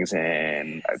rankings,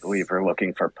 and I believe we're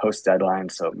looking for post deadline,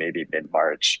 so maybe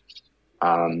mid-March.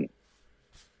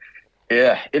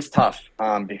 Yeah, it's tough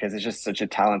because it's just such a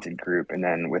talented group. And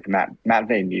then with Matvei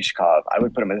Nishkov, I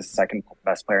would put him as the second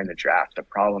best player in the draft. The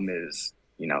problem is,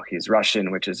 he's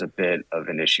Russian, which is a bit of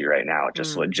an issue right now,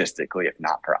 just logistically, if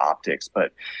not for optics.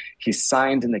 But he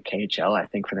signed in the KHL, I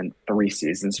think, for the 3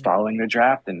 seasons following the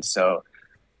draft. And so,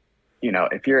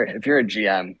 if you're a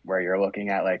GM where you're looking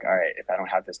at all right, if I don't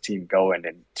have this team going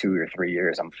in 2 or 3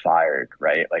 years, I'm fired,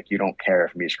 right? You don't care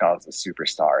if Mishkov is a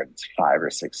superstar in 5 or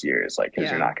 6 years,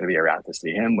 because you're not going to be around to see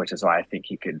him, which is why I think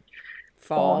he could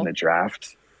fall in the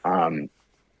draft.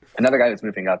 Another guy that's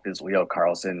moving up is Leo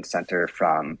Carlson, center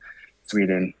from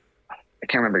Sweden. I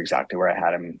can't remember exactly where I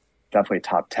had him. Definitely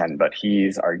top 10, but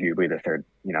he's arguably the third.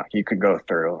 He could go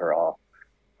third overall.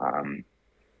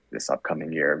 This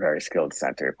upcoming year, very skilled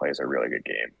center, plays a really good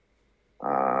game.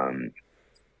 I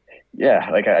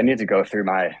need to go through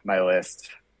my list,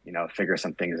 figure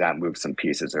some things out, move some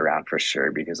pieces around for sure,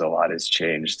 because a lot has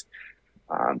changed.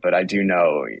 But I do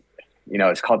know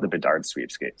it's called the Bedard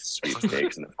sweepstakes,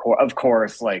 and of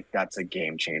course, like that's a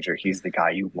game changer. He's the guy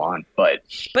you want, but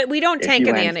we don't tank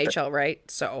in the NHL, right?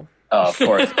 So, of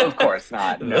course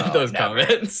not. No, those never.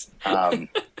 comments.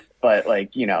 But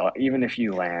like, even if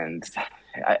you land,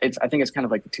 I think it's kind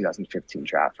of like the 2015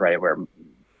 draft, right, where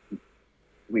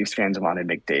Leafs fans wanted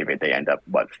McDavid. They end up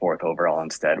 4th overall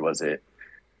instead, was it?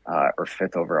 Or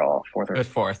 5th overall, It was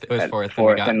fourth.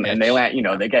 And they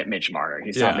land. They get Mitch Marner.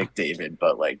 He's not McDavid,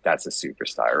 but like that's a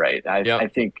superstar, right? I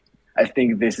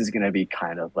think this is going to be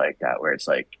kind of like that, where it's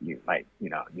like you might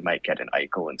get an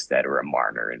Eichel instead, or a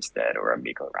Marner instead, or a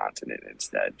Mikko Rantanen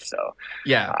instead. So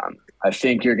I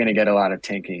think you're going to get a lot of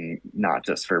tanking, not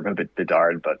just for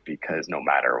Bedard, but because no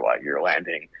matter what, you're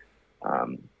landing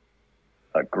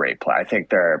a great play. I think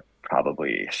there are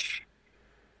probably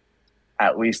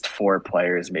at least 4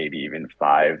 players, maybe even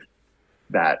 5,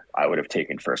 that I would have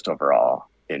taken 1st overall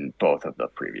in both of the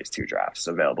previous 2 drafts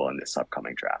available in this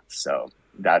upcoming draft. So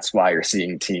that's why you're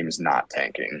seeing teams not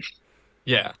tanking.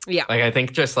 Yeah. Yeah. Like, I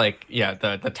think just like,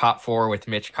 the top 4 with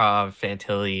Michkov,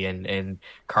 Fantilli, and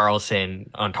Carlson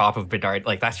on top of Bedard,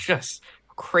 like that's just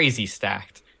crazy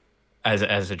stacked as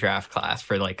a draft class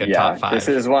for like a top 5. This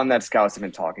is one that scouts have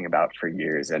been talking about for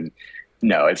years, and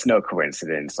no, it's no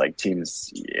coincidence. Like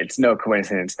it's no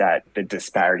coincidence that the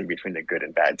disparity between the good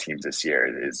and bad teams this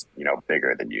year is,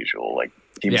 bigger than usual. Like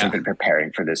teams have been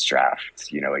preparing for this draft,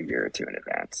 a year or 2 in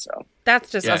advance. So that's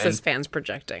just us as fans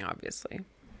projecting, obviously.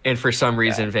 And for some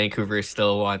reason, Vancouver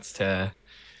still wants to,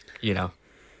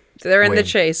 they're in win. the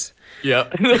chase. Yeah,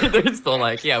 they're still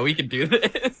like, we can do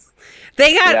this.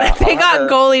 They got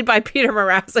goalied by Peter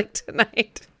Mrazek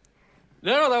tonight.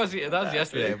 No, that was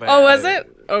yesterday. But, was it?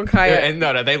 Okay.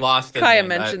 No, they lost. Kaya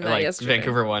mentioned that yesterday.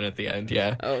 Vancouver won at the end.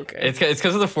 Yeah. Okay. It's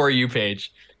because of the For You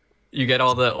page. You get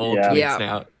all the old tweets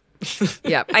now.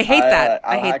 Yeah, I hate that.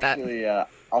 I hate that.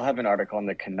 I'll have an article on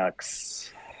the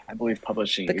Canucks, I believe,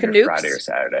 publishing the either Canucks? Friday or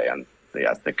Saturday on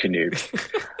the Canucks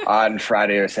on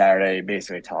Friday or Saturday,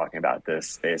 basically talking about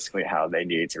this, basically how they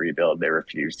needed to rebuild. They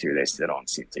refused to. They still don't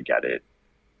seem to get it.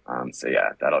 So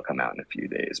that'll come out in a few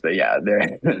days. But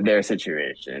their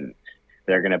situation,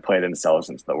 they're going to play themselves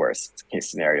into the worst case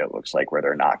scenario. It looks like, where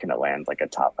they're not going to land like a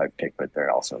top 5 pick, but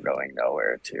they're also going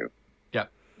nowhere too. Yeah,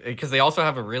 because they also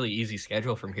have a really easy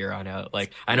schedule from here on out.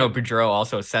 Like, I know Boudreau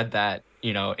also said that,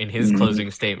 in his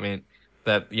closing statement,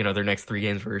 that their next 3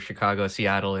 games were Chicago,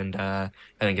 Seattle, and I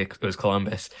think it was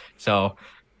Columbus. So,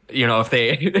 if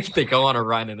they go on a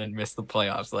run and then miss the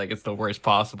playoffs, like, it's the worst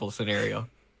possible scenario.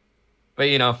 But,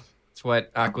 it's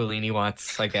what Aquilini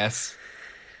wants, I guess.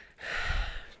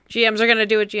 GMs are going to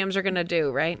do what GMs are going to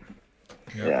do, right?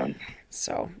 Yeah.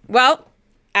 So, well,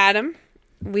 Adam,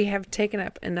 we have taken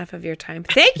up enough of your time.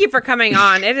 Thank you for coming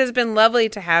on. It has been lovely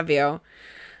to have you.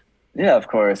 Yeah, of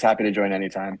course. Happy to join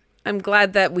anytime. I'm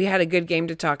glad that we had a good game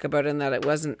to talk about and that it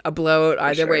wasn't a blowout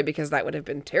either way, because that would have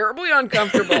been terribly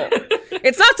uncomfortable.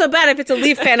 It's not so bad if it's a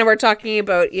Leaf fan and we're talking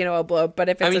about, a blowout, but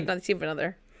if it's another team of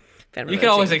another fan. You can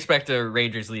always expect a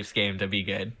Rangers-Leafs game to be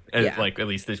good, like at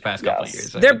least these past couple of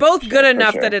years. They're both good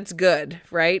enough that it's good,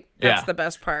 right? That's the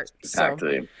best part.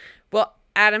 Exactly. So, well,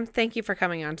 Adam, thank you for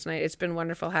coming on tonight. It's been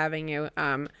wonderful having you.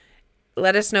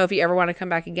 Let us know if you ever want to come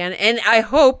back again. And I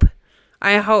hope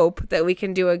that we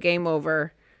can do a game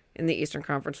over in the Eastern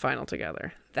Conference Final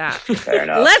together. Fair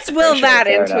enough. Let's will that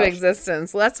into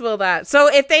existence. Let's will that. So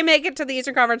if they make it to the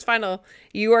Eastern Conference Final,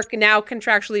 you are now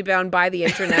contractually bound by the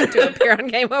internet to appear on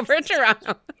Game Over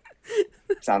Toronto.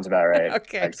 Sounds about right.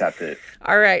 Okay. Accept it.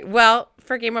 All right. Well,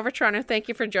 for Game Over Toronto, thank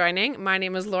you for joining. My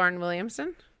name is Lauren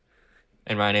Williamson.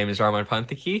 And my name is Armand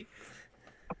Pantiki.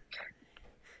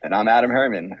 And I'm Adam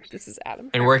Herman. This is Adam.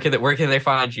 And where can they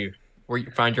find you? Where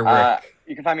you find your work?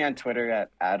 You can find me on Twitter at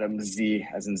Adam Z,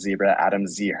 as in zebra, Adam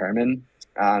Z Herman.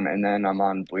 And then I'm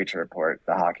on Bleacher Report,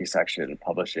 the hockey section,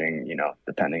 publishing,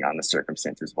 depending on the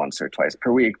circumstances, once or twice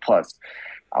per week. Plus,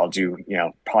 I'll do,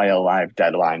 probably a live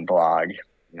deadline blog,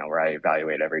 where I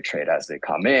evaluate every trade as they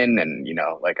come in. And,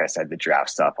 like I said, the draft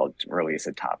stuff, I'll release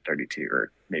a top 32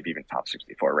 or maybe even top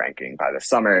 64 ranking by the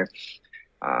summer.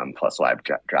 Plus live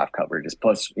draft coverages.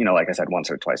 Plus, like I said,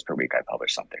 once or twice per week, I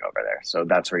publish something over there. So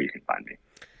that's where you can find me.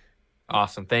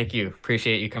 Awesome. Thank you.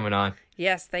 Appreciate you coming on.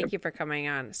 Yes, thank you for coming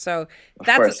on. So of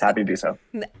course, happy to do so.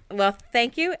 Well,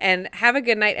 thank you, and have a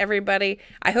good night, everybody.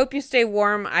 I hope you stay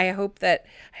warm. I hope that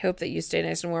you stay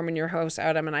nice and warm in your house,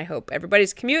 Adam, and I hope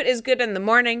everybody's commute is good in the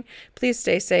morning. Please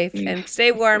stay safe and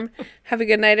stay warm. Have a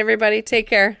good night, everybody. Take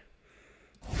care.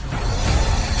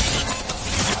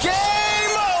 Game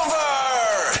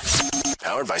over!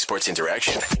 Powered by Sports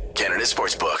Interaction, Canada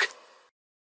Sportsbook.